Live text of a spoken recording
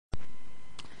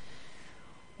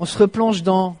On se replonge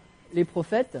dans les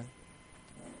prophètes.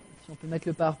 Si on peut mettre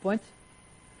le PowerPoint.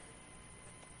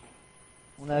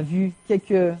 On a vu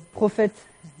quelques prophètes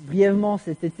brièvement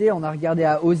cet été. On a regardé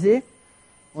à Osée,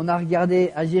 on a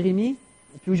regardé à Jérémie,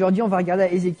 et puis aujourd'hui on va regarder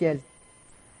à Ézéchiel.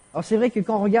 Alors c'est vrai que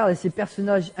quand on regarde ces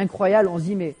personnages incroyables, on se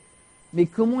dit mais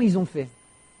comment ils ont fait?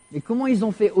 Mais comment ils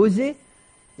ont fait? Osée,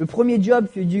 le premier job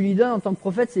que Dieu lui donne en tant que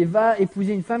prophète, c'est va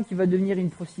épouser une femme qui va devenir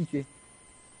une prostituée.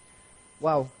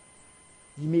 Waouh!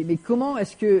 Mais comment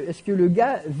est-ce que le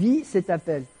gars vit cet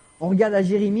appel? On regarde à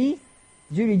Jérémie,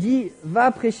 Dieu lui dit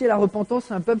va prêcher la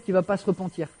repentance à un peuple qui ne va pas se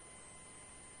repentir.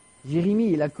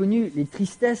 Jérémie, il a connu les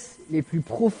tristesses les plus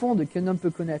profondes qu'un homme peut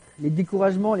connaître, les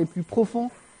découragements les plus profonds,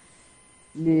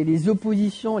 les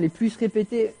oppositions les plus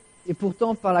répétées, et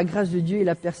pourtant, par la grâce de Dieu, il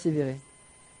a persévéré.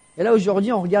 Et là,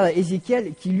 aujourd'hui, on regarde à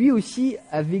Ézéchiel, qui lui aussi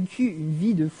a vécu une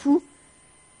vie de fou,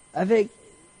 avec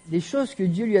des choses que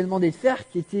Dieu lui a demandé de faire,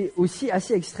 qui étaient aussi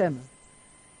assez extrêmes.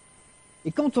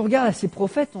 Et quand on regarde à ces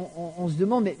prophètes, on se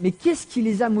demande, mais qu'est-ce qui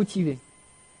les a motivés?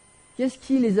 Qu'est-ce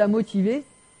qui les a motivés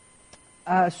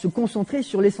à se concentrer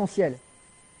sur l'essentiel,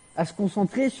 à se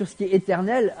concentrer sur ce qui est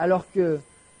éternel, alors que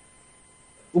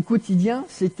au quotidien,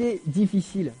 c'était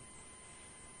difficile.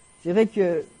 C'est vrai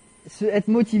que être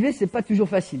motivé, c'est pas toujours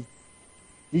facile.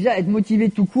 Déjà, être motivé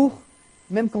tout court,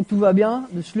 même quand tout va bien,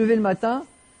 de se lever le matin.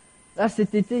 Là,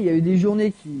 cet été, il y a eu des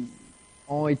journées qui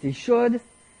ont été chaudes,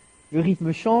 le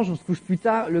rythme change, on se couche plus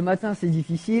tard, le matin c'est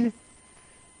difficile.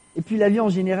 Et puis la vie en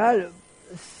général,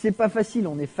 c'est pas facile,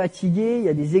 on est fatigué, il y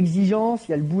a des exigences,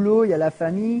 il y a le boulot, il y a la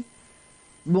famille.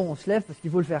 Bon, on se lève parce qu'il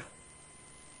faut le faire.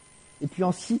 Et puis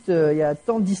ensuite, il y a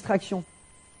tant de distractions.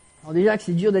 Alors déjà que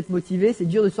c'est dur d'être motivé, c'est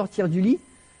dur de sortir du lit.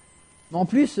 Mais en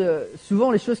plus,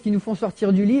 souvent les choses qui nous font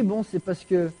sortir du lit, bon, c'est parce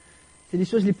que c'est les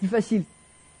choses les plus faciles.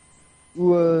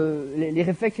 Ou les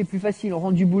réflexes les plus faciles. On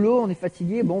rentre du boulot, on est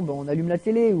fatigué, bon, ben, on allume la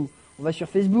télé, ou on va sur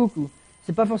Facebook, ou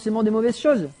c'est pas forcément des mauvaises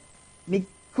choses. Mais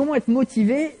comment être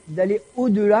motivé d'aller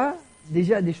au-delà,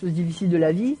 déjà des choses difficiles de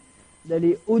la vie,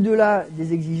 d'aller au-delà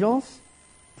des exigences,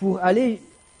 pour aller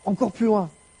encore plus loin,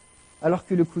 alors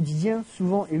que le quotidien,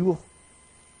 souvent, est lourd.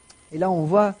 Et là, on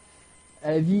voit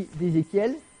la vie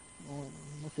d'Ézéchiel.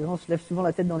 On se lève souvent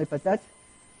la tête dans les patates.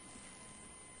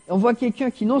 Et on voit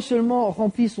quelqu'un qui non seulement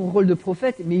remplit son rôle de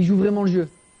prophète, mais il joue vraiment le jeu.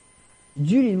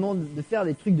 Dieu lui demande de faire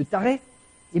des trucs de taré,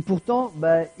 et pourtant,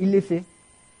 il les fait.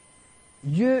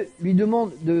 Dieu lui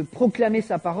demande de proclamer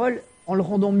sa parole en le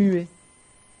rendant muet.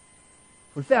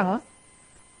 Faut le faire, hein?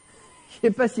 Je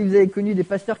sais pas si vous avez connu des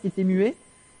pasteurs qui étaient muets.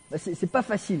 C'est pas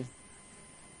facile.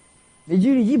 Mais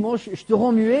Dieu lui dit, bon, je te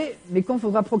rends muet, mais quand il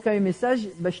faudra proclamer le message,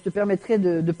 je te permettrai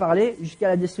de parler jusqu'à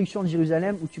la destruction de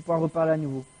Jérusalem, où tu pourras reparler à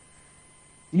nouveau.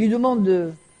 Il lui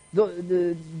demande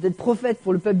d'être prophète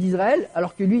pour le peuple d'Israël,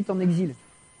 alors que lui est en exil.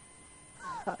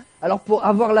 Alors pour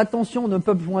avoir l'attention d'un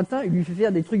peuple lointain, il lui fait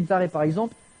faire des trucs tarés. Par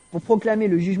exemple, pour proclamer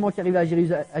le jugement qui arrivait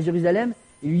à Jérusalem,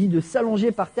 il lui dit de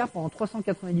s'allonger par terre pendant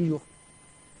 390 jours.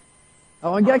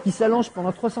 Alors un gars qui s'allonge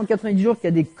pendant 390 jours, qui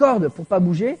a des cordes pour pas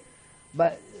bouger,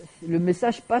 le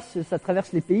message passe, ça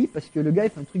traverse les pays, parce que le gars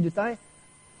il fait un truc de taré.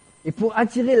 Et pour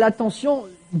attirer l'attention,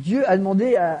 Dieu a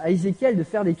demandé à Ézéchiel de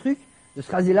faire des trucs, de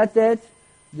se raser la tête,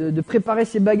 de préparer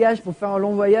ses bagages pour faire un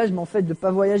long voyage, mais en fait de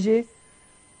pas voyager.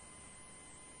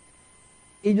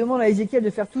 Et il demande à Ézéchiel de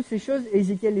faire toutes ces choses, et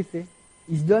Ézéchiel les fait.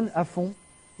 Il se donne à fond,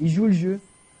 il joue le jeu.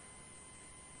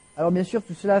 Alors bien sûr,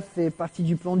 tout cela fait partie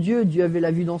du plan de Dieu. Dieu avait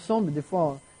la vue d'ensemble. Des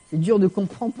fois, c'est dur de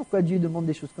comprendre pourquoi Dieu demande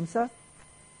des choses comme ça.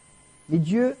 Mais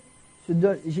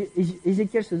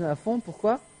Ézéchiel se donne à fond.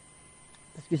 Pourquoi?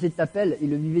 Parce que cet appel, il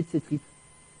le vivait de ses tripes.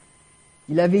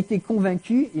 Il avait été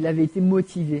convaincu, il avait été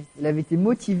motivé. Il avait été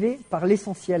motivé par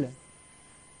l'essentiel.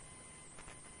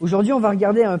 Aujourd'hui, on va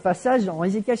regarder un passage en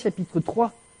Ézéchiel chapitre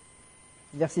 3,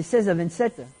 versets 16 à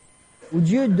 27, où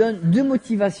Dieu donne deux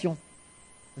motivations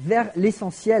vers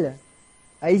l'essentiel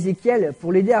à Ézéchiel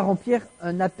pour l'aider à remplir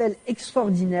un appel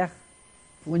extraordinaire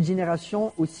pour une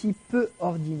génération aussi peu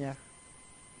ordinaire.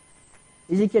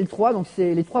 Ézéchiel 3, donc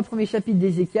c'est les 3 premiers chapitres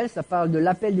d'Ézéchiel, ça parle de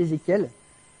l'appel d'Ézéchiel.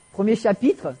 Premier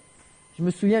chapitre, je me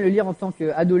souviens le lire en tant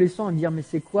qu'adolescent et me dire mais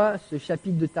c'est quoi ce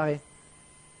chapitre de taré?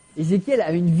 Ézéchiel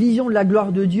a une vision de la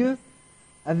gloire de Dieu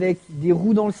avec des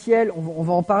roues dans le ciel, on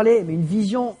va en parler, mais une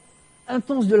vision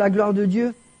intense de la gloire de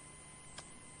Dieu.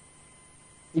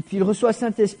 Et puis il reçoit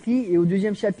Saint-Esprit et au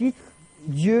 2e chapitre,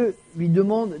 Dieu lui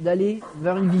demande d'aller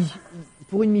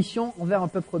pour une mission envers un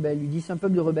peuple rebelle. Il lui dit c'est un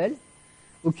peuple de rebelles,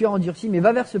 au cœur endurci, mais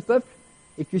va vers ce peuple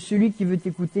et que celui qui veut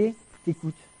t'écouter,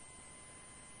 t'écoute.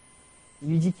 Il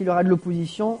lui dit qu'il aura de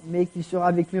l'opposition, mais qu'il sera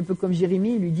avec lui un peu comme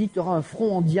Jérémie. Il lui dit tu auras un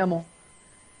front en diamant.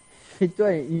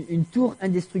 Fais-toi une tour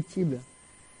indestructible.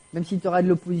 Même si tu auras de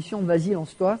l'opposition, vas-y,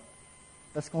 lance-toi,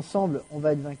 parce qu'ensemble, on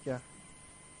va être vainqueurs.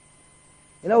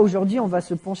 Et là, aujourd'hui, on va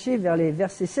se pencher vers les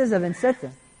versets 16 à 27,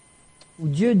 où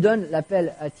Dieu donne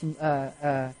l'appel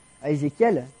à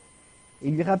Ézéchiel, et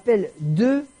lui rappelle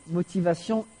deux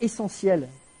motivations essentielles.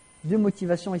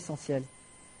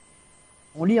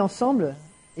 On lit ensemble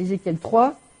Ézéchiel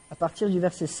 3, à partir du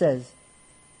verset 16.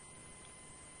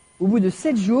 Au bout de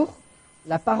 7 jours,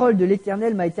 la parole de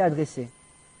l'Éternel m'a été adressée.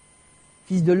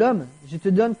 Fils de l'homme, je te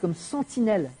donne comme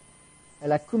sentinelle à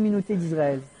la communauté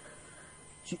d'Israël.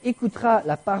 Tu écouteras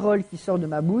la parole qui sort de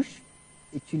ma bouche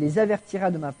et tu les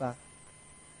avertiras de ma part.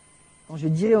 Quand je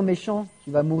dirai aux méchants,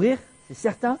 tu vas mourir, c'est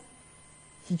certain.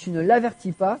 Si tu ne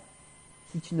l'avertis pas,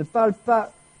 si tu ne parles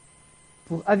pas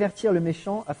pour avertir le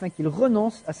méchant afin qu'il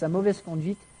renonce à sa mauvaise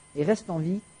conduite et reste en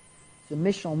vie, ce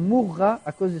méchant mourra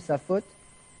à cause de sa faute,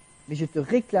 mais je te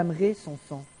réclamerai son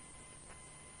sang.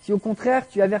 Si au contraire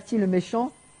tu avertis le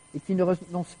méchant et qu'il ne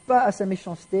renonce pas à sa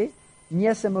méchanceté, ni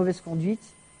à sa mauvaise conduite,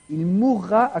 il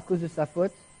mourra à cause de sa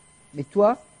faute, mais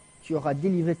toi, tu auras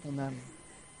délivré ton âme.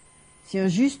 Si un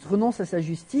juste renonce à sa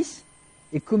justice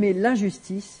et commet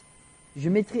l'injustice, je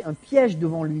mettrai un piège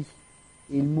devant lui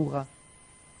et il mourra.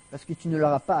 Parce que tu ne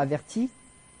l'auras pas averti,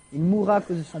 il mourra à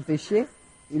cause de son péché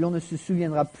et l'on ne se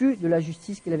souviendra plus de la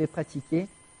justice qu'il avait pratiquée,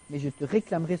 mais je te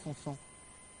réclamerai son sang.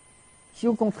 Si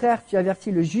au contraire tu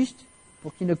avertis le juste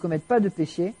pour qu'il ne commette pas de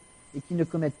péché et qu'il ne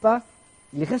commette pas,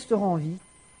 il restera en vie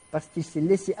parce qu'il s'est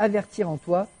laissé avertir en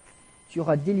toi, tu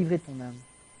auras délivré ton âme.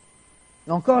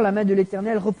 Là encore, la main de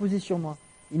l'Éternel reposait sur moi.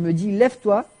 Il me dit,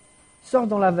 lève-toi, sors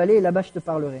dans la vallée et là-bas je te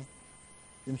parlerai.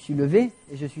 Je me suis levé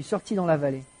et je suis sorti dans la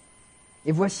vallée.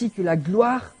 Et voici que la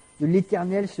gloire de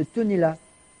l'Éternel se tenait là,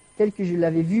 telle que je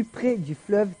l'avais vue près du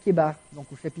fleuve Kébar, donc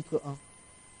au chapitre 1.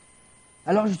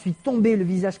 Alors je suis tombé le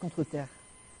visage contre terre.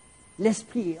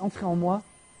 L'Esprit est entré en moi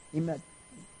et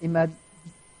m'a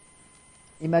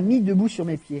mis debout sur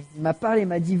mes pieds. Il m'a parlé, il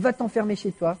m'a dit, va t'enfermer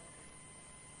chez toi,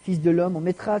 fils de l'homme, on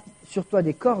mettra sur toi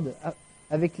des cordes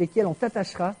avec lesquelles on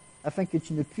t'attachera, afin que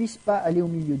tu ne puisses pas aller au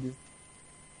milieu d'eux.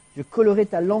 Je collerai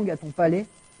ta langue à ton palais,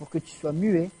 pour que tu sois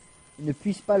muet et ne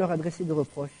puisses pas leur adresser de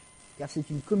reproches, car c'est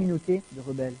une communauté de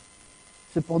rebelles.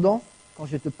 Cependant, quand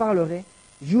je te parlerai,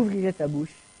 j'ouvrirai ta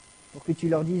bouche, pour que tu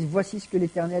leur dises, voici ce que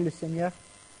l'Éternel, le Seigneur,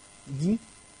 dit,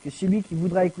 que celui qui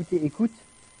voudra écouter, écoute,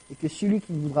 et que celui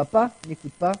qui ne voudra pas,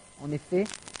 n'écoute pas. En effet,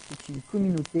 c'est une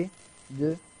communauté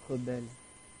de rebelles.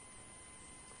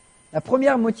 La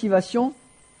première motivation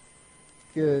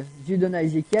que Dieu donne à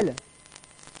Ézéchiel,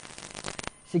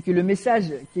 c'est que le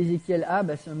message qu'Ézéchiel a,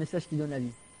 c'est un message qui donne la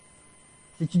vie.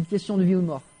 C'est une question de vie ou de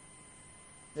mort.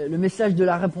 Le message de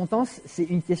la repentance, c'est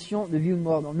une question de vie ou de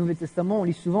mort. Dans le Nouveau Testament, on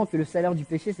lit souvent que le salaire du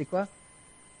péché, c'est quoi?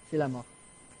 C'est la mort.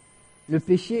 Le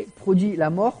péché produit la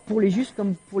mort pour les justes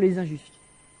comme pour les injustes.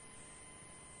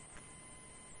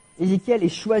 Ézéchiel est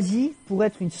choisi pour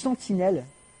être une sentinelle,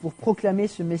 pour proclamer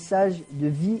ce message de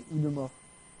vie ou de mort.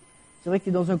 C'est vrai que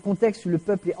dans un contexte où le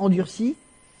peuple est endurci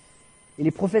et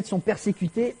les prophètes sont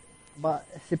persécutés,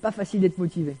 c'est pas facile d'être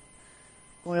motivé.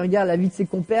 Quand on regarde la vie de ses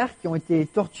compères qui ont été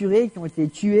torturés, qui ont été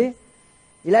tués,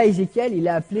 et là Ézéchiel, il est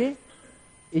appelé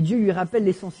et Dieu lui rappelle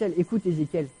l'essentiel. Écoute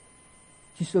Ézéchiel,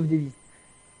 tu sauves des vies.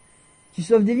 Tu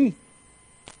sauves des vies.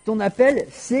 Ton appel,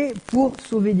 c'est pour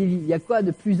sauver des vies. Il y a quoi de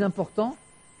plus important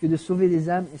que de sauver des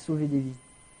âmes et sauver des vies?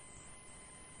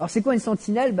 Alors c'est quoi une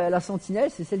sentinelle? La sentinelle,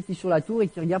 c'est celle qui est sur la tour et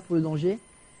qui regarde pour le danger,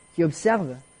 qui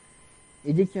observe,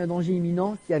 et dès qu'il y a un danger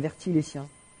imminent, qui avertit les siens.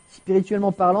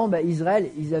 Spirituellement parlant,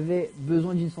 Israël, ils avaient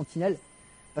besoin d'une sentinelle,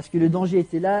 parce que le danger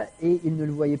était là et ils ne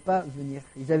le voyaient pas venir.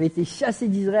 Ils avaient été chassés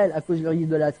d'Israël à cause de leur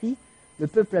idolâtrie, le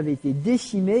peuple avait été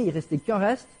décimé, il restait qu'un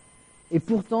reste, et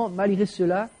pourtant, malgré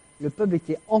cela, le peuple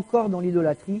était encore dans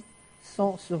l'idolâtrie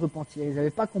sans se repentir. Ils n'avaient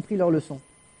pas compris leur leçon.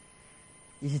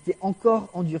 Ils étaient encore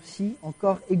endurcis,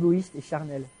 encore égoïstes et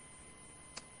charnels.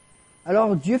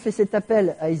 Alors Dieu fait cet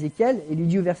appel à Ézéchiel et lui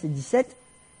dit au verset 17,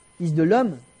 « Fils de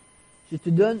l'homme, je te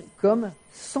donne comme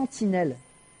sentinelle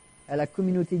à la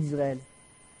communauté d'Israël.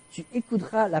 Tu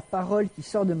écouteras la parole qui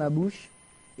sort de ma bouche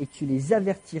et tu les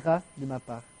avertiras de ma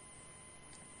part. »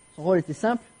 Son rôle était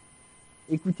simple,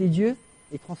 écouter Dieu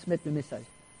et transmettre le message.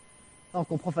 Ça, on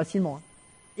comprend facilement.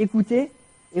 Écouter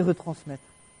et retransmettre.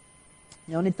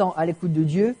 Et en étant à l'écoute de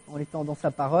Dieu, en étant dans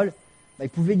sa parole, il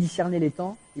pouvait discerner les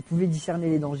temps, il pouvait discerner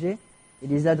les dangers et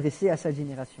les adresser à sa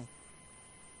génération.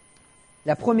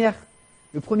 Le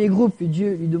premier groupe que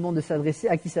Dieu lui demande de s'adresser,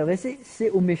 à qui s'adresser, c'est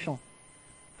aux méchants.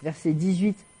 Versets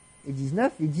 18 et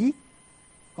 19, il dit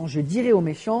 « Quand je dirai aux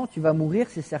méchants, tu vas mourir,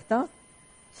 c'est certain,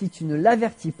 si tu ne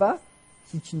l'avertis pas,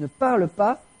 si tu ne parles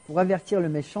pas pour avertir le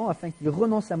méchant afin qu'il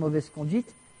renonce à mauvaise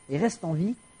conduite et reste en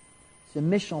vie, ce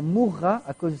méchant mourra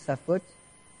à cause de sa faute,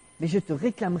 mais je te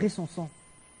réclamerai son sang.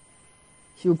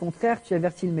 Si au contraire tu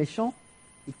avertis le méchant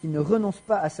et qu'il ne renonce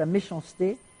pas à sa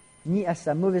méchanceté ni à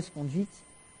sa mauvaise conduite,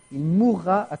 il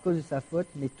mourra à cause de sa faute,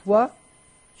 mais toi,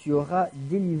 tu auras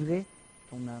délivré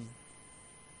ton âme.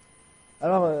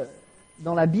 Alors,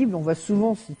 dans la Bible, on voit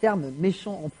souvent ce terme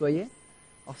méchant employé.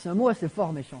 Alors, c'est un mot assez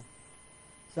fort, méchant.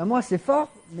 C'est un mot assez fort,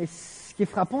 mais ce qui est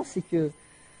frappant, c'est que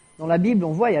dans la Bible,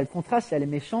 on voit, il y a le contraste, il y a les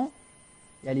méchants,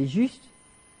 il y a les justes,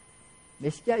 mais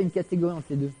est-ce qu'il y a une catégorie entre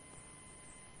les deux?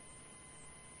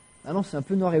 Ah non, c'est un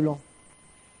peu noir et blanc.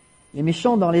 Les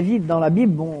méchants dans la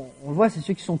Bible, bon, on le voit, c'est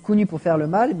ceux qui sont connus pour faire le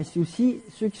mal, mais c'est aussi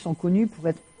ceux qui sont connus pour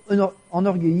être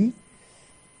enorgueillis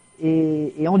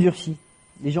et endurcis.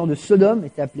 Les gens de Sodome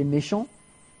étaient appelés méchants.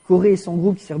 Corée et son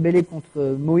groupe qui s'est rebellé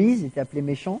contre Moïse étaient appelés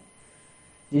méchants.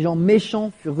 Les gens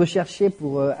méchants furent recherchés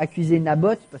pour accuser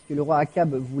Naboth parce que le roi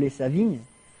Akab voulait sa vigne.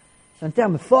 C'est un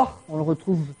terme fort, on le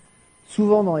retrouve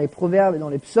souvent dans les proverbes et dans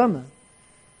les psaumes,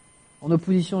 en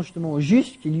opposition justement au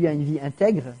juste qui lui a une vie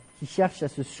intègre, qui cherche à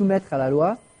se soumettre à la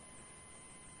loi.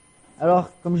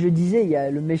 Alors, comme je le disais, il y a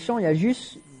le méchant, il y a le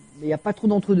juste, mais il n'y a pas trop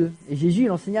d'entre-deux. Et Jésus,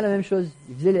 il enseignait la même chose,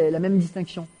 il faisait la même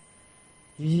distinction.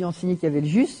 Jésus enseignait qu'il y avait le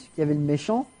juste, qu'il y avait le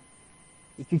méchant,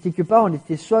 et que quelque part on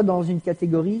était soit dans une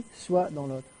catégorie, soit dans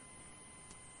l'autre.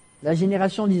 La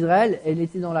génération d'Israël, elle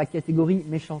était dans la catégorie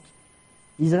méchante.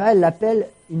 Israël l'appelle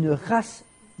une race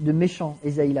de méchants,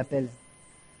 Ésaïe l'appelle.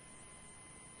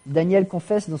 Daniel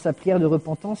confesse dans sa prière de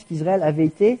repentance qu'Israël avait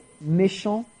été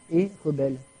méchant et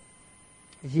rebelle.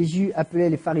 Jésus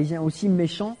appelait les pharisiens aussi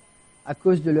méchants à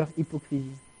cause de leur hypocrisie.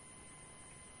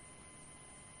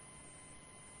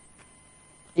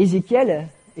 Ézéchiel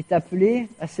est appelé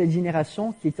à cette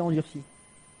génération qui était endurcie,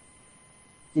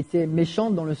 qui était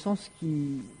méchante dans le sens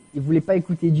qu'ils ne voulaient pas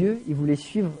écouter Dieu, ils voulaient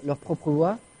suivre leur propre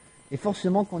voie, et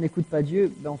forcément quand on n'écoute pas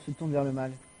Dieu, on se tourne vers le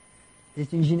mal.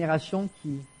 C'est une génération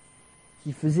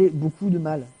qui faisait beaucoup de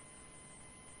mal.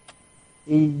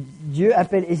 Et Dieu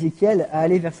appelle Ézéchiel à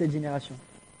aller vers cette génération.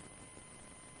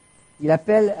 Il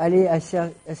appelle à aller à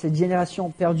cette génération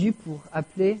perdue pour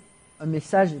appeler un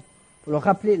message, pour leur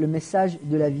rappeler le message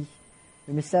de la vie,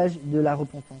 le message de la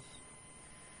repentance.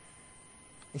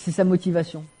 Et c'est sa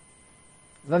motivation.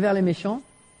 Va vers les méchants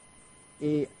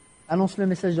et annonce le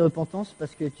message de repentance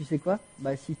parce que tu sais quoi?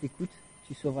 S'ils t'écoutent,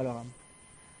 tu sauveras leur âme.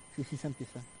 C'est aussi simple que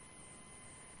ça.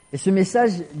 Et ce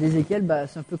message d'Ézéchiel,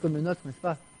 c'est un peu comme le nôtre, n'est-ce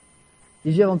pas?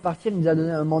 Jésus, avant de partir, il nous a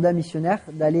donné un mandat missionnaire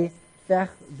d'aller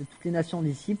faire de toutes les nations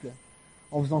disciples,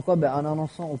 en faisant quoi? En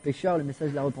annonçant aux pécheurs le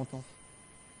message de la repentance.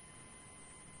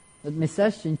 Notre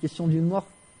message, c'est une question d'une mort.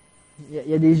 Il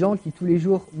y a des gens qui tous les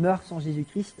jours meurent sans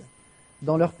Jésus-Christ,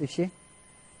 dans leurs péchés.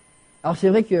 Alors c'est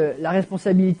vrai que la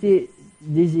responsabilité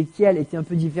d'Ézéchiel était un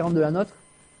peu différente de la nôtre,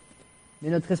 mais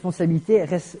notre responsabilité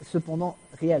reste cependant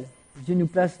réelle. Dieu nous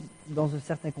place dans un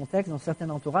certain contexte, dans un certain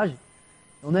entourage.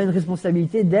 On a une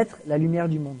responsabilité d'être la lumière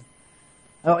du monde.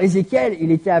 Alors Ézéchiel, il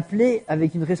était appelé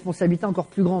avec une responsabilité encore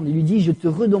plus grande. Il lui dit, je te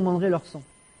redemanderai leur sang.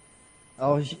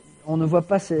 Alors on ne voit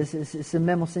pas ce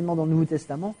même enseignement dans le Nouveau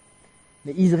Testament,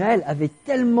 mais Israël avait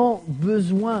tellement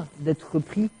besoin d'être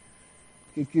repris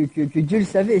que Dieu le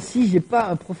savait. Si j'ai pas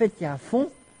un prophète qui est à fond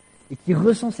et qui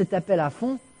ressent cet appel à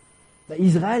fond,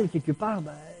 Israël, quelque part,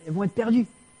 ils vont être perdus.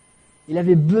 Il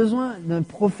avait besoin d'un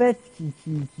prophète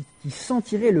qui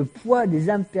sentirait le poids des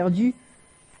âmes perdues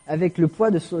avec le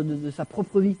poids de sa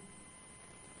propre vie.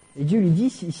 Et Dieu lui dit,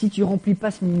 si tu remplis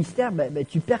pas ce ministère,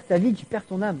 tu perds ta vie, tu perds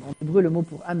ton âme. En hébreu, le mot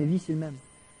pour âme et vie, c'est le même.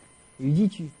 Il lui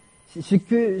dit,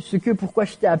 pourquoi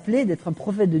je t'ai appelé d'être un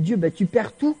prophète de Dieu, tu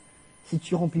perds tout si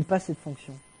tu remplis pas cette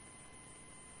fonction.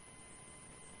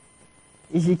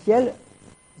 Ézéchiel,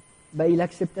 il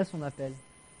accepta son appel.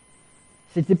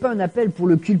 C'était pas un appel pour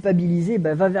le culpabiliser,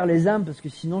 va vers les âmes parce que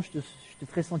sinon je te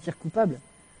ferais sentir coupable.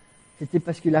 C'était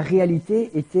parce que la réalité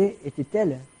était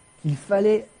telle qu'il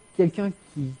fallait quelqu'un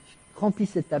qui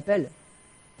remplisse cet appel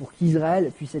pour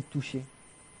qu'Israël puisse être touché.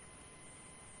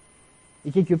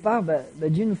 Et quelque part,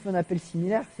 Dieu nous fait un appel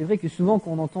similaire. C'est vrai que souvent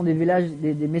quand on entend des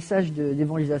messages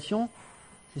d'évangélisation,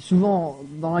 c'est souvent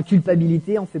dans la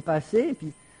culpabilité, on fait pas assez. Et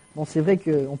puis, c'est vrai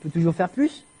qu'on peut toujours faire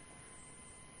plus.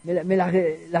 Mais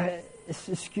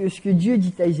ce que Dieu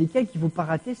dit à Ézéchiel qu'il ne faut pas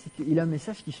rater, c'est qu'il a un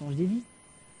message qui change des vies.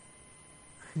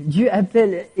 Dieu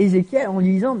appelle Ézéchiel en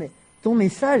lui disant, mais ton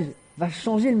message va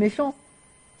changer le méchant.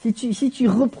 Si tu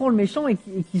reprends le méchant et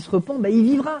qu'il se repent, il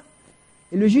vivra.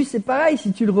 Et le juste, c'est pareil,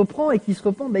 si tu le reprends et qu'il se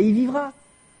repent, il vivra.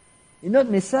 Et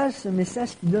notre message, c'est un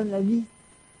message qui donne la vie.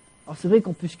 Alors c'est vrai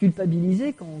qu'on peut se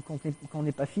culpabiliser quand on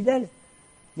n'est pas fidèle,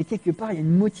 mais quelque part, il y a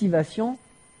une motivation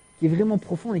qui est vraiment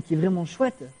profonde et qui est vraiment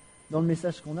chouette dans le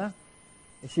message qu'on a.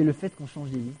 Et c'est le fait qu'on change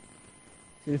des vies.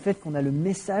 c'est le fait qu'on a le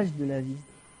message de la vie.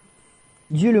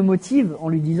 Dieu le motive en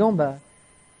lui disant,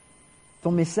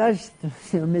 ton message,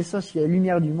 c'est un message qui est la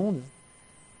lumière du monde.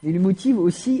 Mais il le motive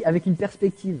aussi avec une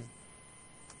perspective.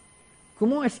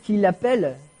 Comment est-ce qu'il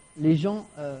appelle les gens,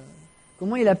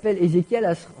 comment il appelle Ézéchiel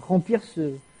à remplir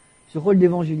ce rôle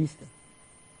d'évangéliste?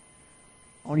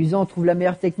 En lui disant, on trouve la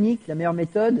meilleure technique, la meilleure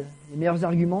méthode, les meilleurs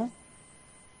arguments.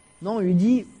 Non, on lui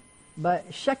dit,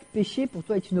 chaque péché pour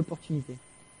toi est une opportunité.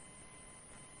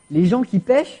 Les gens qui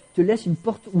pêchent te laissent une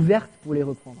porte ouverte pour les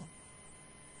reprendre.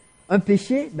 Un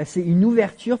péché, c'est une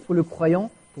ouverture pour le croyant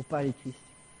pour parler de Christ.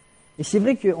 Et c'est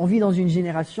vrai qu'on vit dans une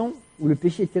génération où le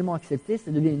péché est tellement accepté, ça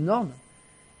devient une norme.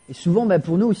 Et souvent,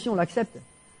 pour nous aussi, on l'accepte.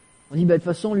 On dit, de toute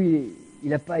façon, lui, il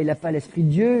n'a pas l'Esprit de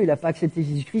Dieu, il n'a pas accepté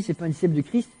Jésus-Christ, c'est pas un disciple de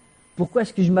Christ. Pourquoi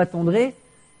est-ce que je m'attendrais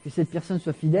que cette personne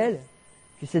soit fidèle,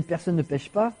 que cette personne ne pêche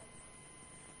pas?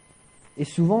 Et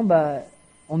souvent,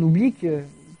 on oublie que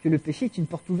le péché est une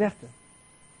porte ouverte.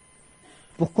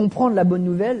 Pour comprendre la bonne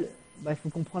nouvelle, il faut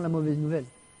comprendre la mauvaise nouvelle.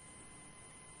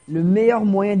 Le meilleur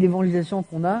moyen d'évangélisation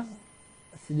qu'on a,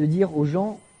 c'est de dire aux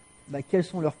gens quels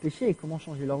sont leurs péchés et comment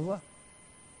changer leur voie.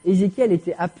 Ézéchiel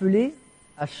était appelé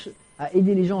à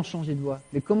aider les gens à changer de voie.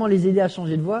 Mais comment les aider à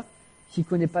changer de voie s'ils ne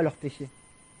connaissent pas leurs péchés?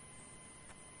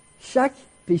 Chaque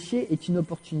péché est une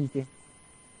opportunité.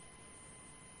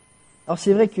 Alors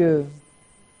c'est vrai que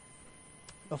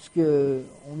lorsque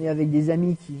on est avec des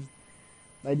amis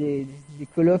des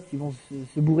colocs qui vont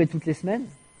se bourrer toutes les semaines,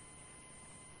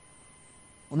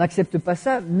 on n'accepte pas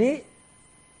ça, mais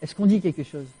est-ce qu'on dit quelque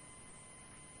chose?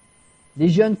 Des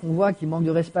jeunes qu'on voit qui manquent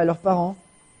de respect à leurs parents,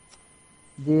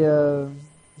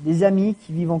 des amis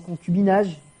qui vivent en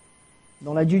concubinage,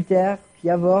 dans l'adultère, qui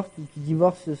avortent ou qui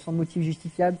divorcent sans motif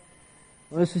justifiable.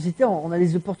 Dans la société, on a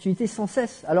des opportunités sans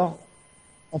cesse. Alors,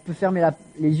 on peut fermer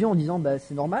les yeux en disant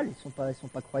c'est normal, ils sont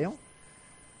pas croyants.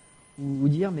 Ou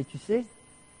dire mais tu sais,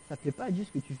 ça plaît pas à Dieu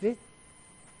ce que tu fais.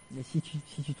 Mais si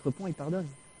tu te repens, il pardonne.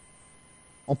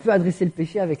 On peut adresser le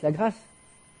péché avec la grâce.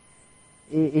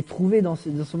 Et trouver dans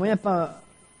ce moyen pas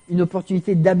une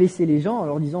opportunité d'abaisser les gens en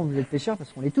leur disant vous êtes pécheurs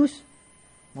parce qu'on l'est tous.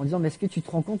 En disant mais est-ce que tu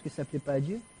te rends compte que ça plaît pas à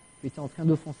Dieu? Que tu es en train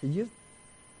d'offenser Dieu?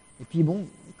 Et puis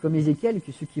comme Ézéchiel,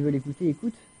 que ceux qui veulent écouter,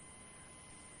 écoutent.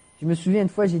 Je me souviens une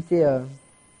fois, j'étais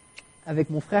avec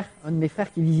mon frère, un de mes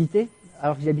frères qui visitait,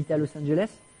 alors que j'habitais à Los Angeles.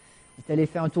 On était allé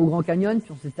faire un tour au Grand Canyon,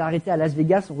 puis on s'était arrêté à Las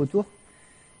Vegas au retour.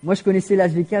 Moi, je connaissais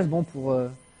Las Vegas,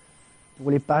 pour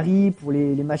les paris, pour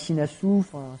les machines à sous,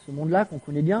 ce monde-là qu'on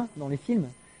connaît bien dans les films.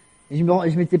 Et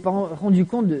je m'étais pas rendu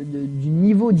compte du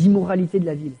niveau d'immoralité de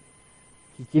la ville,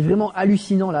 qui est vraiment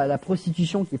hallucinant. La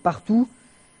prostitution qui est partout,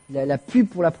 la pub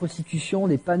pour la prostitution,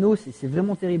 les panneaux, c'est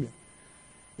vraiment terrible.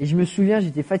 Et je me souviens,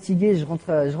 j'étais fatigué, je rentre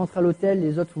à l'hôtel,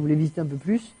 les autres voulaient visiter un peu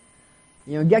plus.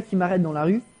 Il y a un gars qui m'arrête dans la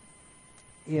rue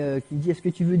et qui me dit « Est-ce que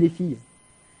tu veux des filles ?»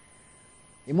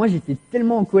 Et moi, j'étais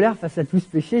tellement en colère face à tout ce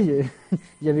péché,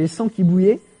 j'avais le sang qui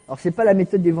bouillait. Alors, c'est pas la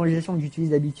méthode d'évangélisation que j'utilise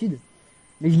d'habitude,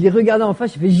 mais je l'ai regardé en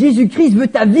face, j'ai fait « Jésus-Christ veut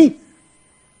ta vie !»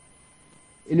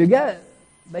 Et le gars,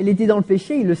 il était dans le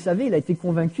péché, il le savait, il a été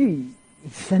convaincu,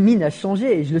 sa mine a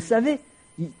changé, et je le savais,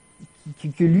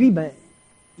 que lui,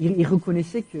 il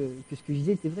reconnaissait que ce que je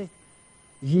disais était vrai.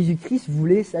 Jésus-Christ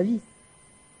voulait sa vie.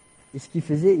 Et ce qu'il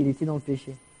faisait, il était dans le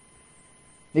péché.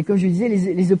 Mais comme je disais,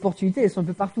 les opportunités, elles sont un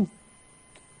peu partout.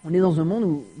 On est dans un monde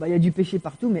où il y a du péché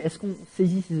partout, mais est-ce qu'on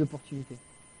saisit ces opportunités?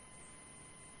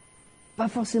 Pas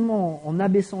forcément en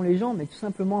abaissant les gens, mais tout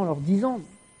simplement en leur disant,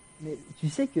 mais tu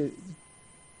sais que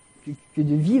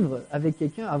de vivre avec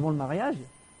quelqu'un avant le mariage,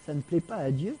 ça ne plaît pas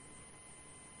à Dieu.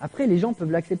 Après, les gens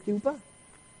peuvent l'accepter ou pas.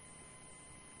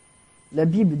 La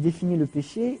Bible définit le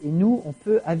péché et nous, on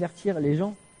peut avertir les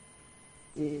gens.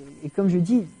 Et comme je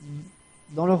dis,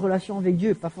 dans leur relation avec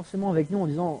Dieu, pas forcément avec nous en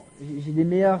disant j'ai des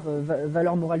meilleures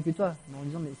valeurs morales que toi, mais en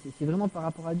disant mais c'est vraiment par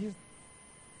rapport à Dieu.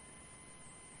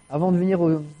 Avant de venir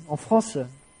en France,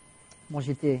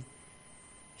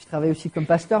 je travaillais aussi comme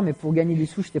pasteur, mais pour gagner des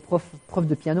sous, j'étais prof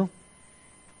de piano.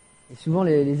 Et souvent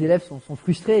les élèves sont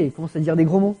frustrés et commencent à dire des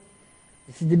gros mots.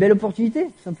 Et c'est des belles opportunités,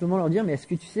 tout simplement leur dire mais est-ce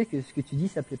que tu sais que ce que tu dis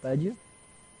ça plaît pas à Dieu?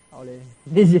 Alors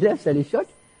les élèves ça les choque.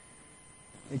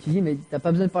 Et tu dis mais t'as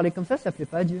pas besoin de parler comme ça plaît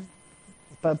pas à Dieu.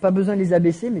 Pas besoin de les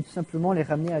abaisser, mais tout simplement les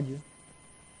ramener à Dieu.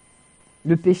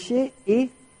 Le péché est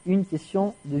une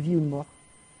question de vie ou de mort.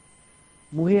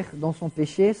 Mourir dans son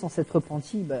péché sans s'être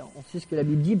repenti, on sait ce que la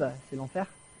Bible dit, c'est l'enfer.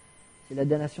 C'est la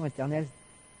damnation éternelle.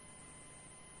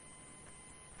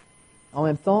 En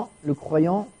même temps, le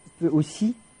croyant peut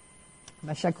aussi,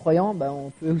 chaque croyant, on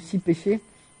peut aussi pécher.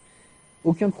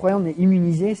 Aucun croyant n'est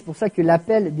immunisé. C'est pour ça que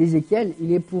l'appel d'Ézéchiel,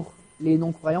 il est pour les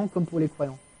non-croyants comme pour les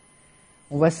croyants.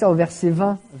 On voit ça au verset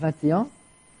 20-21.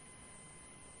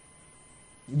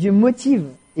 Dieu motive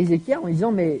Ézéchiel en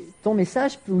disant, mais ton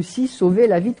message peut aussi sauver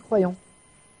la vie de croyants.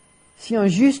 Si un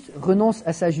juste renonce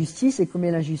à sa justice et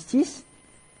commet l'injustice,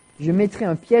 je mettrai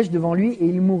un piège devant lui et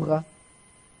il mourra.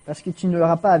 Parce que tu ne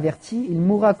l'auras pas averti, il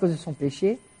mourra à cause de son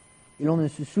péché, et l'on ne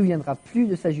se souviendra plus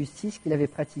de sa justice qu'il avait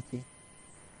pratiquée.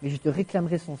 Mais je te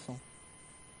réclamerai son sang.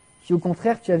 Si au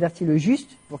contraire tu avertis le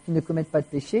juste pour qu'il ne commette pas de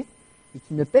péché, et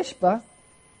qu'il ne pêche pas,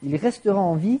 il restera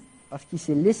en vie parce qu'il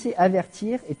s'est laissé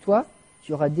avertir, et toi,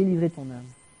 tu auras délivré ton âme.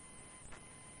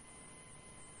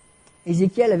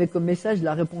 Ézéchiel avait comme message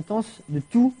la repentance de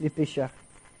tous les pécheurs.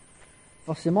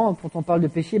 Forcément, quand on parle de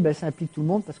péché, ça implique tout le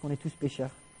monde parce qu'on est tous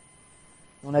pécheurs.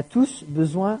 On a tous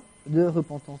besoin de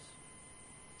repentance.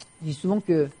 Je dis souvent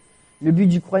que le but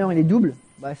du croyant il est double,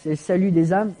 c'est le salut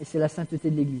des âmes et c'est la sainteté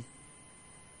de l'Église.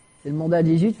 C'est le mandat de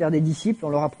Jésus de faire des disciples en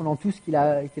leur apprenant tout ce qu'il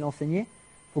a enseigné.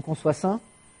 Il faut qu'on soit saints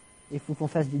et il faut qu'on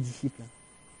fasse des disciples.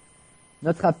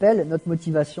 Notre appel, notre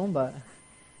motivation,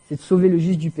 c'est de sauver le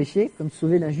juste du péché comme de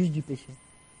sauver l'injuste du péché.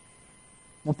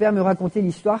 Mon père me racontait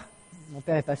l'histoire, mon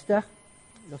père est pasteur,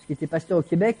 lorsqu'il était pasteur au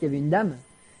Québec, il y avait une dame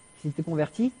qui s'était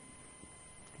convertie,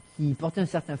 qui portait un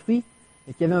certain fruit,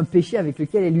 et qui avait un péché avec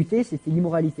lequel elle luttait, c'était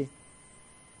l'immoralité.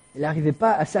 Elle n'arrivait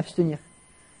pas à s'abstenir.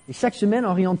 Et chaque semaine,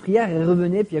 en riant de prière, elle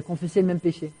revenait, puis elle confessait le même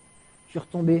péché. Je suis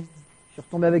retombé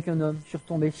avec un homme, je suis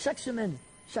retombé, chaque semaine.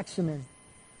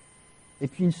 Et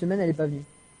puis une semaine, elle n'est pas venue.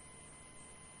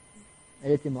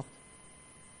 Elle était morte.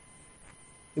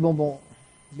 Et bon,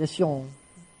 bien sûr,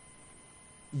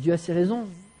 Dieu a ses raisons.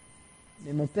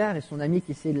 Mais mon père et son ami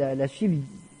qui essayaient de la suivre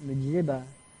me disaient,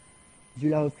 Dieu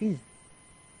l'a reprise.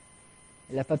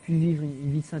 Elle n'a pas pu vivre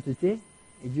une vie de sainteté,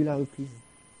 et Dieu l'a reprise.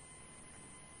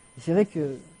 Et c'est vrai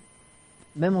que,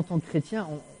 même en tant que chrétien,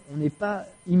 on n'est pas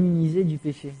immunisé du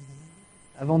péché.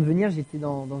 Avant de venir, j'étais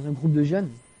dans un groupe de jeunes.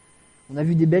 On a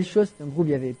vu des belles choses. C'était un groupe,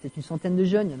 il y avait peut-être une centaine de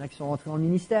jeunes. Il y en a qui sont rentrés dans le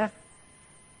ministère.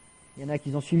 Il y en a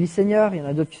qui ont suivi le Seigneur. Il y en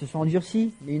a d'autres qui se sont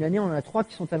endurcis. Mais une année, on en a 3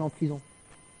 qui sont allés en prison.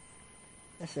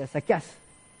 Là, ça casse.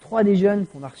 3 des jeunes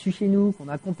qu'on a reçus chez nous, qu'on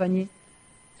a accompagnés,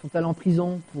 sont allés en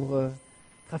prison pour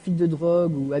trafic de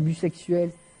drogue ou abus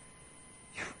sexuels.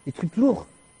 Des trucs lourds.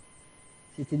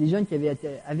 C'était des jeunes qui avaient été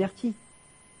avertis.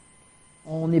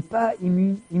 On n'est pas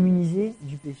immunisé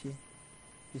du péché.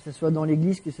 Que ce soit dans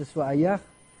l'église, que ce soit ailleurs,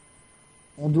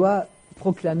 on doit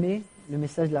proclamer le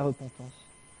message de la repentance.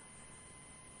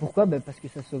 Pourquoi ? Parce que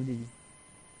ça sauve des vies.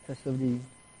 Ça sauve des vies.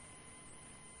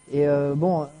 Et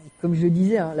comme je le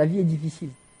disais, la vie est difficile.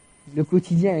 Le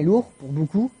quotidien est lourd pour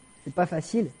beaucoup, c'est pas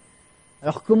facile.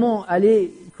 Alors comment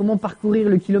parcourir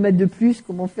le kilomètre de plus,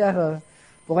 comment faire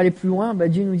pour aller plus loin ?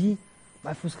 Dieu nous dit,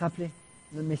 faut se rappeler,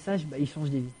 notre message, il change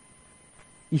des vies.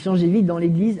 Il change des vies dans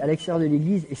l'église, à l'extérieur de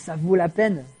l'église, et ça vaut la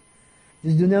peine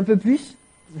de se donner un peu plus,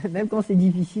 même quand c'est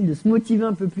difficile, de se motiver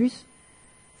un peu plus,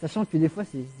 sachant que des fois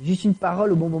c'est juste une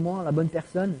parole au bon moment, à la bonne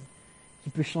personne, qui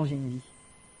peut changer une vie.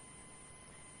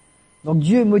 Donc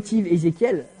Dieu motive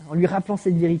Ézéchiel en lui rappelant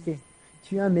cette vérité.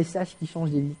 Tu as un message qui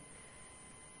change des vies.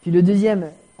 Puis le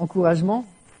deuxième encouragement,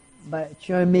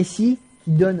 tu as un Messie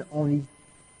qui donne envie.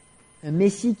 Un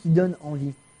Messie qui donne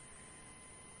envie.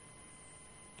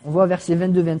 On voit verset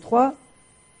 22-23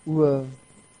 où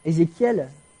Ézéchiel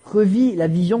revit la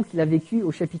vision qu'il a vécue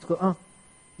au chapitre 1.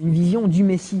 Une vision du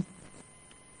Messie.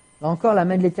 Là encore, la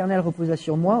main de l'Éternel reposa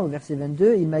sur moi, au verset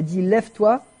 22. Il m'a dit,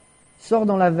 lève-toi, sors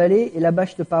dans la vallée et là-bas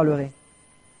je te parlerai.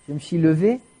 Je me suis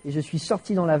levé et je suis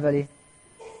sorti dans la vallée.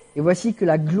 Et voici que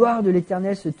la gloire de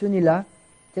l'Éternel se tenait là,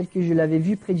 telle que je l'avais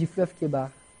vue près du fleuve Kébar.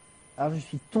 Alors je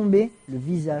suis tombé le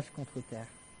visage contre terre.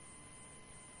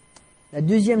 La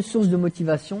deuxième source de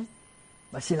motivation,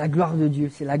 c'est la gloire de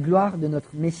Dieu, c'est la gloire de notre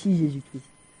Messie Jésus-Christ.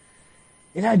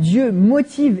 Et là, Dieu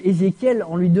motive Ézéchiel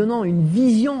en lui donnant une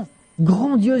vision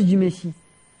grandiose du Messie.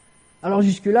 Alors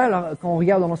jusque-là, quand on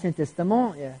regarde dans l'Ancien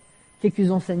Testament, il y a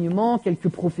quelques enseignements, quelques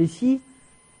prophéties,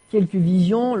 quelques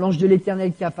visions, l'ange de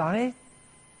l'Éternel qui apparaît.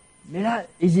 Mais là,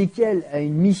 Ézéchiel a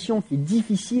une mission qui est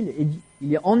difficile, et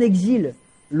il est en exil,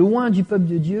 loin du peuple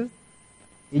de Dieu,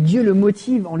 et Dieu le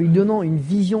motive en lui donnant une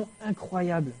vision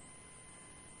incroyable.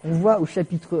 On voit au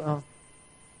chapitre 1.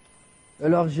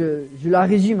 Alors je la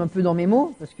résume un peu dans mes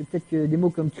mots, parce que peut-être que des mots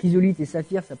comme chrysolite et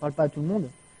saphir, ça ne parle pas à tout le monde.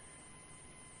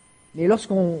 Mais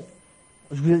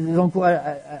je vous encourage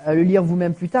à le lire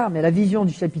vous-même plus tard, mais la vision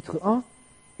du chapitre 1,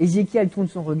 Ézéchiel tourne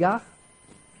son regard,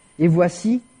 et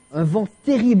voici, un vent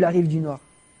terrible arrive du nord.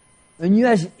 Un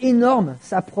nuage énorme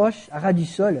s'approche à ras du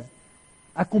sol,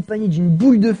 accompagné d'une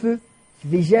boule de feu qui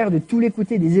végère de tous les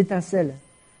côtés des étincelles,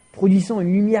 produisant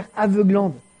une lumière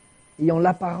aveuglante, ayant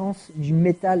l'apparence du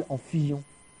métal en fusion.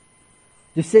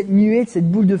 De cette nuée, de cette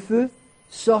boule de feu,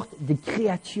 sortent des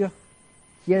créatures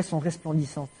qui, elles, sont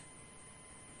resplendissantes.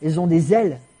 Elles ont des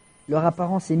ailes. Leur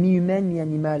apparence est mi-humaine,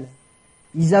 mi-animale.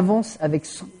 Ils avancent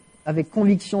avec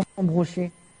conviction sans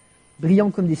broncher,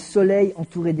 brillant comme des soleils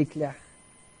entourés d'éclairs.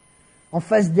 En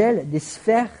face d'elles, des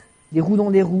sphères, des roues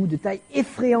dans des roues, de taille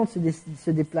effrayante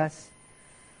se déplacent.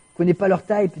 On ne connaît pas leur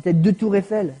taille, peut-être 2 tours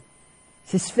Eiffel.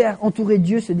 Ces sphères entourées de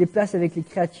Dieu se déplacent avec les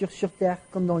créatures sur terre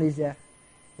comme dans les airs.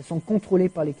 Elles sont contrôlées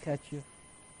par les créatures.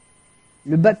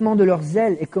 Le battement de leurs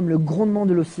ailes est comme le grondement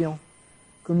de l'océan,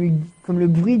 comme le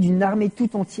bruit d'une armée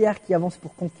tout entière qui avance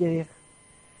pour conquérir.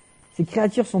 Ces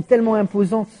créatures sont tellement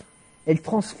imposantes, elles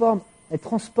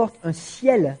transportent un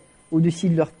ciel au-dessus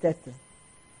de leur tête.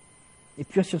 Et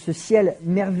puis sur ce ciel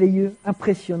merveilleux,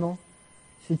 impressionnant,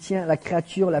 se tient la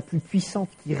créature la plus puissante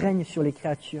qui règne sur les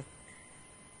créatures.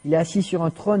 Il est assis sur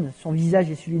un trône, son visage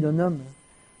est celui d'un homme,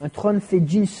 un trône fait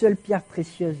d'une seule pierre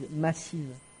précieuse, massive.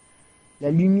 La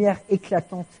lumière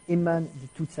éclatante émane de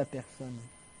toute sa personne.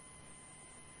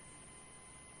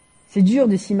 C'est dur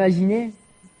de s'imaginer,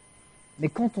 mais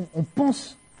quand on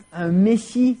pense à un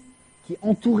Messie qui est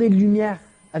entouré de lumière,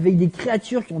 avec des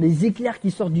créatures qui ont des éclairs qui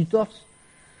sortent du torse,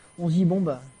 on se dit,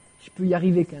 je peux y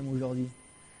arriver quand même aujourd'hui.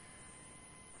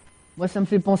 Moi, ça me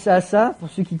fait penser à ça, pour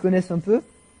ceux qui connaissent un peu.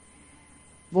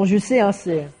 Bon, je sais,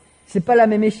 c'est pas la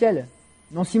même échelle.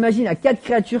 Mais on s'imagine à 4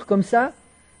 créatures comme ça.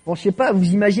 Bon, je sais pas,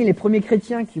 vous imaginez les premiers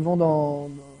chrétiens qui vont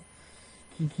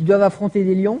qui doivent affronter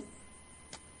des lions.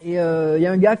 Et il y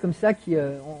a un gars comme ça qui,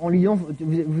 en lui disant,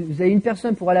 vous avez une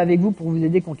personne pour aller avec vous, pour vous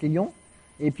aider contre les lions.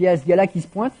 Et puis il y a ce gars-là qui se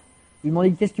pointe. Vous lui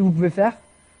demandez qu'est-ce que vous pouvez faire.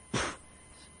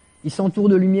 Il s'entoure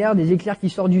de lumière, des éclairs qui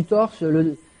sortent du torse,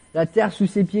 la terre sous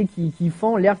ses pieds qui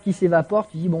fend, l'herbe qui s'évapore.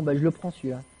 Tu dis, je le prends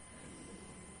celui-là.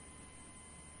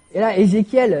 Et là,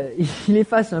 Ézéchiel, il est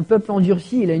face à un peuple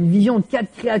endurci, il a une vision de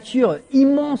 4 créatures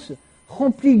immenses,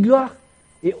 remplies de gloire,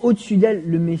 et au-dessus d'elle,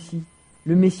 le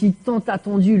Messie tant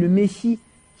attendu, le Messie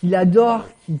qu'il adore,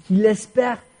 qu'il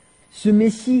espère, ce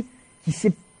Messie qui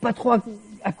sait pas trop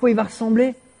à quoi il va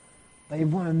ressembler. Il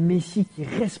voit un Messie qui est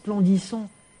resplendissant,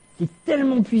 qui est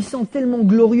tellement puissant, tellement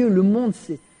glorieux, le monde,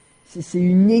 c'est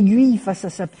une aiguille face à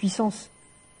sa puissance.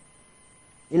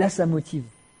 Et là, ça motive.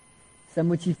 Ça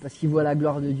motive parce qu'il voit la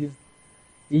gloire de Dieu.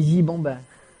 Et il dit,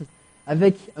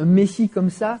 avec un Messie comme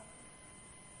ça,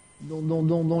 dont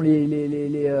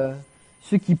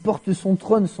ceux qui portent son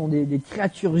trône sont des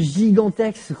créatures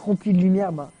gigantesques, remplies de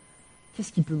lumière,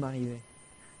 qu'est-ce qui peut m'arriver?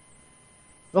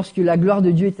 Lorsque la gloire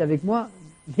de Dieu est avec moi,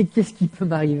 mais qu'est-ce qui peut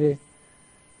m'arriver?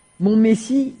 Mon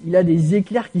Messie, il a des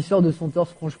éclairs qui sortent de son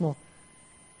torse, franchement.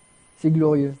 C'est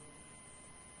glorieux.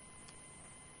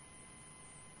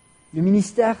 Le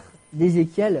ministère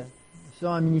d'Ézéchiel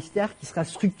sera un ministère qui sera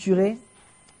structuré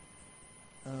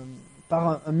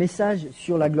par un message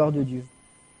sur la gloire de Dieu.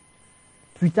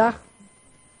 Plus tard,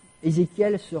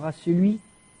 Ézéchiel sera celui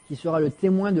qui sera le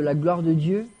témoin de la gloire de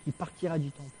Dieu qui partira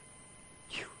du temple.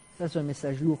 Ça, c'est un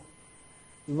message lourd.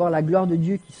 De voir la gloire de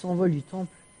Dieu qui s'envole du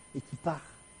temple et qui part.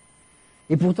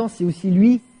 Et pourtant, c'est aussi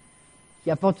lui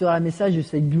qui apportera le message de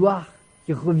cette gloire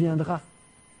qui reviendra.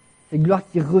 Cette gloire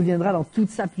qui reviendra dans toute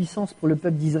sa puissance pour le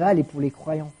peuple d'Israël et pour les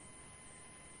croyants.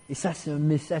 Et ça, c'est un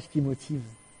message qui motive.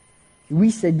 Oui,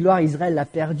 cette gloire, Israël l'a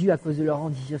perdue à cause de leur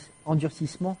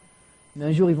endurcissement, mais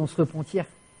un jour, ils vont se repentir.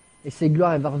 Et cette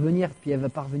gloire, elle va revenir, puis elle va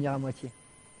pas revenir à moitié.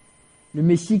 Le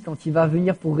Messie, quand il va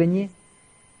venir pour régner,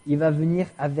 il va venir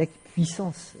avec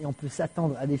puissance, et on peut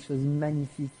s'attendre à des choses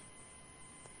magnifiques.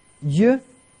 Dieu,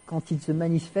 quand il se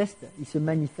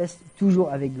manifeste toujours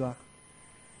avec gloire.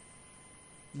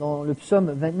 Dans le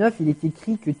psaume 29, il est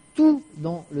écrit que tout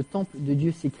dans le temple de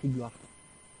Dieu s'écrit gloire.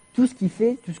 Tout ce qu'il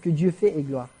fait, tout ce que Dieu fait est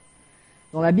gloire.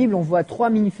 Dans la Bible, on voit 3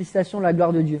 manifestations de la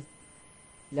gloire de Dieu.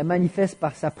 Il la manifeste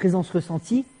par sa présence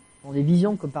ressentie, dans des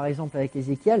visions, comme par exemple avec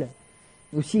Ézéchiel,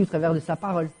 mais aussi au travers de sa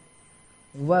parole.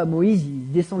 On voit Moïse,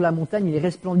 il descend de la montagne, il est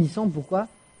resplendissant. Pourquoi?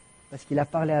 Parce qu'il a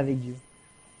parlé avec Dieu.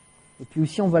 Et puis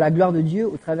aussi, on voit la gloire de Dieu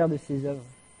au travers de ses œuvres.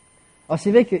 Alors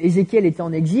c'est vrai que Ézéchiel était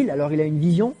en exil, alors il a une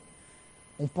vision.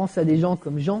 On pense à des gens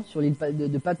comme Jean sur l'île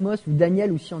de Patmos ou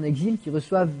Daniel aussi en exil qui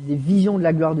reçoivent des visions de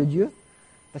la gloire de Dieu.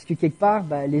 Parce que quelque part,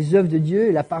 les œuvres de Dieu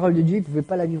et la parole de Dieu, ils ne pouvaient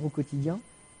pas la vivre au quotidien.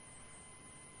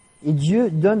 Et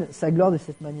Dieu donne sa gloire de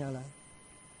cette manière-là.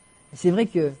 Et c'est vrai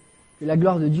que la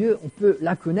gloire de Dieu, on peut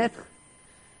la connaître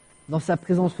dans sa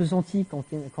présence ressentie quand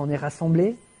on est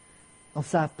rassemblé, dans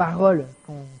sa parole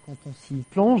quand on s'y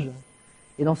plonge,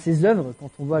 et dans ses œuvres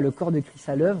quand on voit le corps de Christ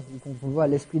à l'œuvre ou quand on voit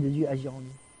l'Esprit de Dieu agir en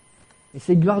nous. Et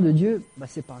cette gloire de Dieu,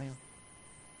 c'est pas rien.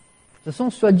 De toute façon,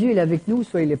 soit Dieu il est avec nous,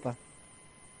 soit il l'est pas.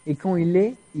 Et quand il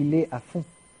est à fond.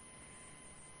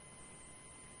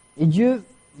 Et Dieu,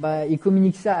 il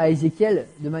communique ça à Ézéchiel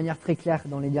de manière très claire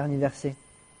dans les derniers versets.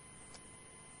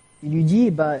 Il lui dit,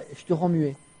 je te rends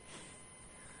muet.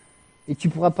 et tu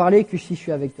pourras parler que si je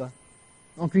suis avec toi.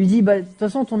 Donc il lui dit, de toute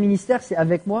façon ton ministère c'est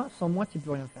avec moi, sans moi tu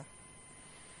peux rien faire.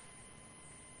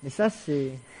 Mais ça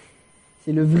c'est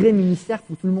le vrai ministère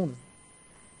pour tout le monde.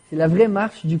 C'est la vraie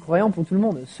marche du croyant pour tout le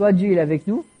monde. Soit Dieu il est avec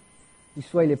nous, ou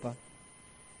soit il est pas.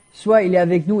 Soit il est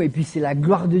avec nous et puis c'est la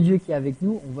gloire de Dieu qui est avec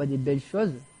nous, on voit des belles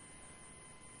choses,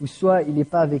 ou soit il n'est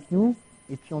pas avec nous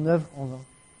et puis on œuvre en vain.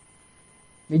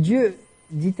 Mais Dieu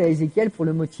dit à Ézéchiel pour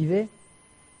le motiver,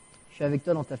 je suis avec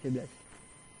toi dans ta faiblesse,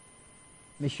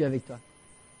 mais je suis avec toi.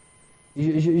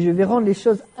 Je vais rendre les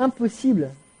choses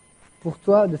impossibles pour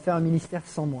toi de faire un ministère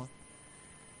sans moi.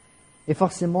 Et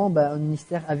forcément, un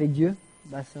ministère avec Dieu,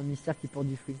 c'est un ministère qui porte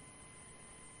du fruit.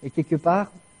 Et quelque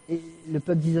part, le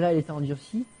peuple d'Israël était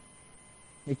endurci,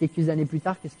 mais quelques années plus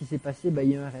tard, qu'est-ce qui s'est passé? Il y a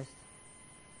eu un reste.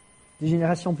 2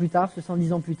 générations plus tard,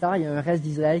 70 ans plus tard, il y a un reste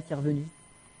d'Israël qui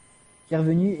est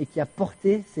revenu et qui a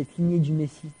porté cette lignée du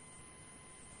Messie.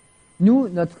 Nous,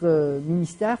 notre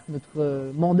ministère,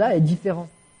 notre mandat est différent.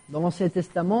 Dans l'Ancien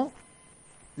Testament,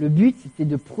 le but c'était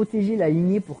de protéger la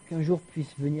lignée pour qu'un jour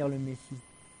puisse venir le Messie.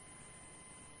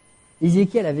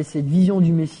 Ézéchiel avait cette vision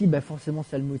du Messie, forcément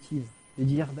ça le motive. De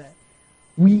dire,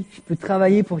 oui, je peux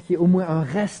travailler pour qu'il y ait au moins un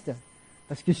reste,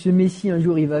 parce que ce Messie un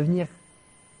jour il va venir,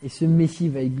 et ce Messie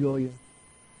va être glorieux.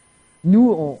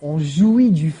 Nous, on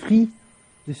jouit du fruit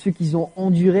de ceux qui ont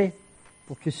enduré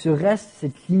pour que ce reste,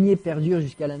 cette lignée perdure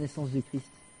jusqu'à la naissance de Christ.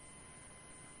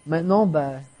 Maintenant,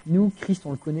 nous, Christ,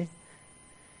 on le connaît.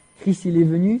 Christ, il est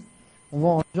venu, on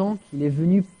voit en Jean qu'il est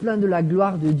venu plein de la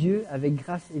gloire de Dieu avec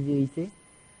grâce et vérité.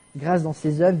 Grâce dans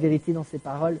ses œuvres, vérité dans ses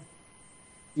paroles.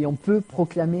 Et on peut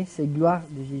proclamer cette gloire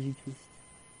de Jésus-Christ.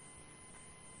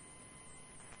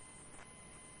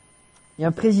 Il y a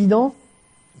un président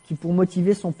qui, pour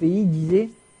motiver son pays, disait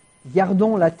 «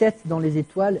 Gardons la tête dans les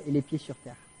étoiles et les pieds sur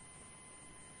terre ».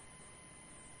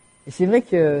 Et c'est vrai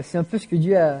que c'est un peu ce que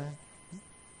Dieu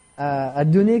a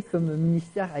donné comme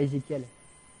ministère à Ézéchiel.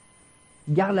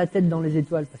 Garde la tête dans les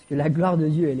étoiles, parce que la gloire de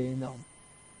Dieu, elle est énorme.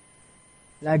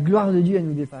 La gloire de Dieu, elle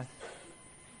nous dépasse.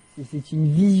 C'est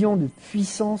une vision de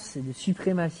puissance et de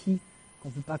suprématie qu'on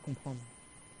ne peut pas comprendre.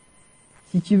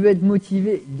 Si tu veux être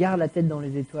motivé, garde la tête dans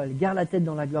les étoiles, garde la tête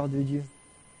dans la gloire de Dieu.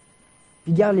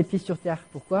 Puis garde les pieds sur terre.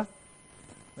 Pourquoi?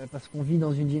 Parce qu'on vit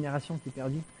dans une génération qui est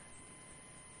perdue.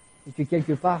 Et que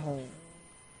quelque part,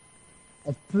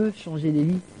 on peut changer des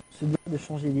vies, on se doit de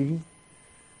changer des vies.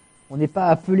 On n'est pas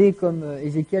appelé comme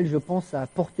Ézéchiel, je pense, à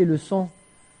porter le sang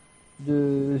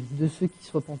de ceux qui ne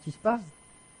se repentissent pas.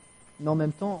 Mais en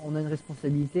même temps, on a une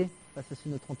responsabilité face à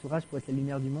notre entourage pour être la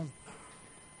lumière du monde.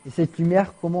 Et cette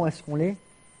lumière, comment est-ce qu'on l'est?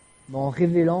 En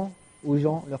révélant aux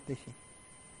gens leurs péchés.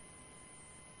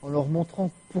 En leur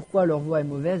montrant pourquoi leur voie est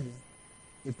mauvaise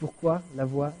et pourquoi la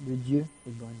voie de Dieu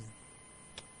est bonne.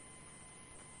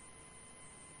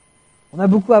 On a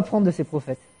beaucoup à apprendre de ces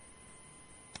prophètes.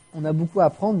 On a beaucoup à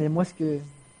apprendre, mais moi ce que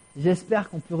j'espère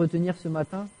qu'on peut retenir ce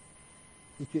matin,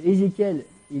 c'est que Ézéchiel,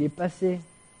 il est passé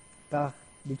par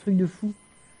des trucs de fou.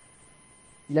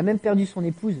 Il a même perdu son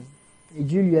épouse. Et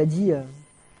Dieu lui a dit,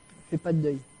 fais pas de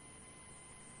deuil.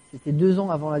 C'était 2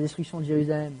 ans avant la destruction de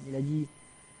Jérusalem. Il a dit,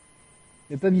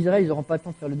 le peuple d'Israël, ils n'auront pas le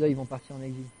temps de faire le deuil, ils vont partir en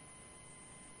exil.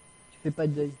 Tu fais pas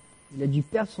de deuil. Il a dû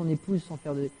perdre son épouse sans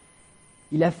faire de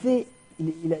deuil. Il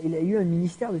a eu un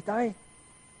ministère de taré.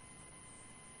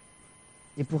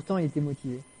 Et pourtant, il était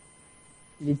motivé.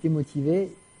 Il était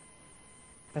motivé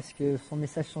parce que son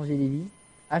message changeait des vies,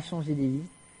 a changé des vies.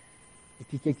 Et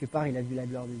puis, quelque part, il a vu la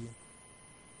gloire de Dieu.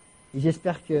 Et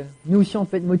j'espère que nous aussi, on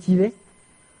peut être motivés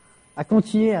à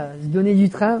continuer à se donner du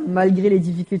train, malgré les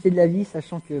difficultés de la vie,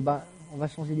 sachant que, on va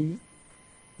changer des vies.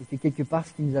 Et que quelque part,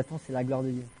 ce qui nous attend, c'est la gloire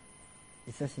de Dieu.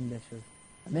 Et ça, c'est une belle chose.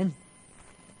 Amen.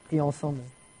 Prions ensemble.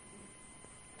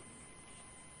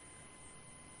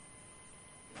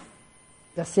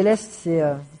 Père Céleste,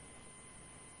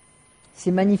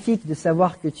 c'est magnifique de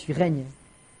savoir que tu règnes.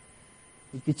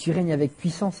 Et que tu règnes avec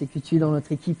puissance et que tu es dans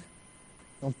notre équipe.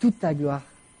 Dans toute ta gloire.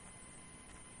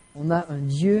 On a un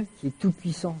Dieu qui est tout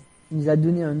puissant. Qui nous a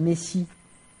donné un Messie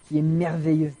qui est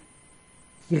merveilleux.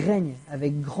 Qui règne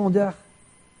avec grandeur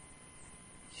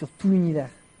sur tout l'univers.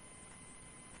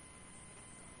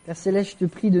 Père Céleste, je te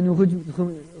prie de nous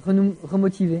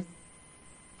remotiver.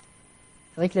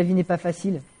 C'est vrai que la vie n'est pas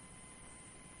facile.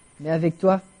 Mais avec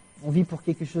toi, on vit pour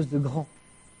quelque chose de grand.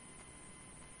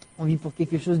 On vit pour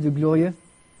quelque chose de glorieux.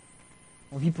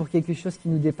 On vit pour quelque chose qui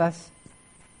nous dépasse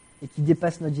et qui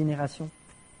dépasse notre génération.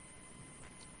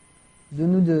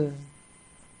 Donne-nous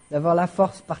d'avoir la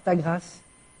force par ta grâce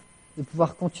de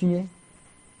pouvoir continuer,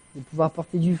 de pouvoir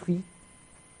porter du fruit,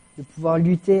 de pouvoir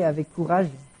lutter avec courage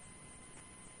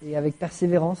et avec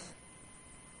persévérance,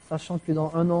 sachant que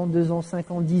dans 1 an, 2 ans,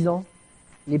 5 ans, 10 ans,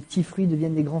 les petits fruits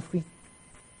deviennent des grands fruits.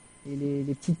 Et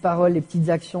les petites paroles, les petites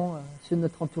actions, ceux de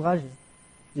notre entourage,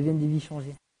 deviennent des vies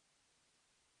changées.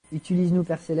 Utilise-nous,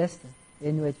 Père Céleste, et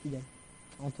aide-nous à être fidèles.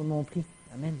 En ton nom on prie.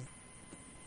 Amen.